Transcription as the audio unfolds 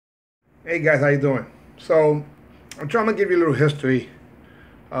Hey guys, how you doing? So, I'm trying to give you a little history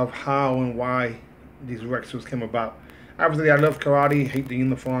of how and why these REK suits came about. Obviously, I love karate, hate the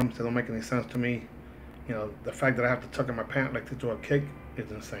uniforms, they don't make any sense to me. You know, the fact that I have to tuck in my pants like to do a kick is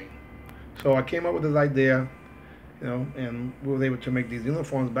insane. So I came up with this idea, and we were able to make these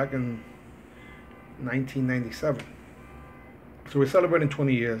uniforms back in 1997. So we're celebrating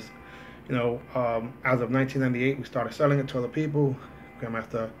 20 years. As of 1998, we started selling it to other people.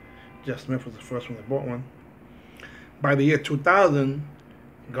 Grandmaster Jeff Smith was the first one that bought one. By the year 2000,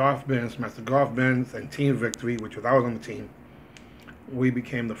 Master Golf Benz, and Team Victory, which was I was on the team, we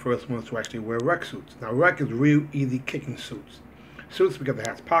became the first ones to actually wear REK suits. Now, REK is real easy kicking suits. Suits because it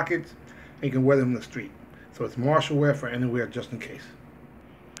has pockets, and you can wear them in the street. So it's martial wear for anywhere just in case.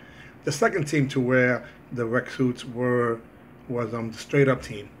 The second team to wear the REK suits was the straight up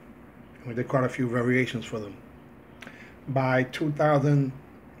team. We did quite a few variations for them. By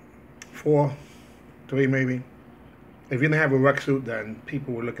 2004, 3 maybe, if you didn't have a REK suit, then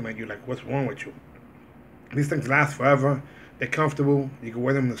people were looking at you like, what's wrong with you? These things last forever. They're comfortable. You can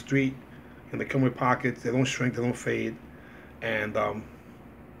wear them in the street, and they come with pockets. They don't shrink. They don't fade. And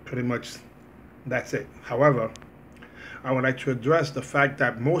pretty much that's it. However, I would like to address the fact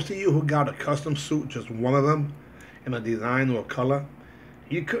that most of you who got a custom suit, just one of them, in a design or a color,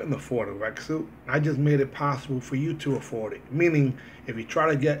 you couldn't afford a REK suit. I just made it possible for you to afford it. Meaning, if you try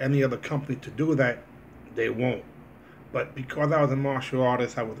to get any other company to do that, they won't. But because I was a martial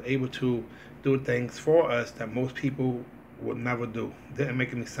artist, I was able to do things for us that most people would never do. Didn't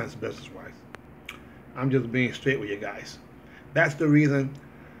make any sense business-wise. I'm just being straight with you guys. That's the reason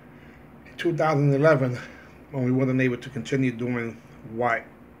in 2011, when we wasn't able to continue doing what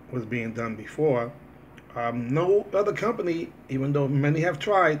was being done before, no other company, even though many have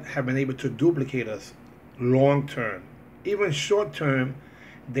tried, have been able to duplicate us long term. Even short term,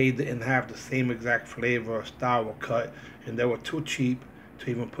 they didn't have the same exact flavor, style, or cut, and they were too cheap to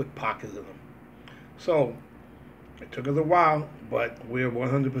even put pockets in them. So it took us a while, but we're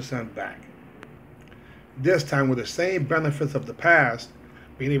 100% back. This time with the same benefits of the past,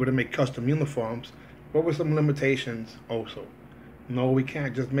 being able to make custom uniforms, but with some limitations also. No, we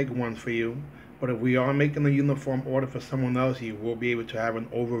can't just make one for you, but if we are making a uniform order for someone else, you will be able to have an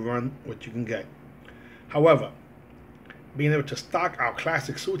overrun what you can get. However, being able to stock our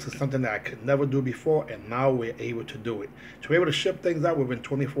classic suits is something that I could never do before, and now we're able to do it. So we're able to ship things out within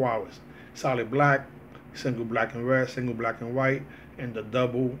 24 hours. Solid black, single black and red, single black and white, and the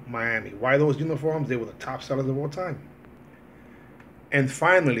double Miami. Why those uniforms? They were the top sellers of all time. And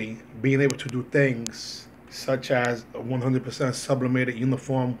finally, being able to do things such as a 100% sublimated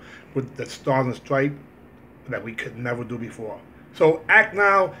uniform with the stars and stripe that we could never do before. So act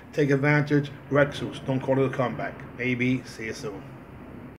now, take advantage, REK Suits. Don't call it a comeback. Maybe, see you soon.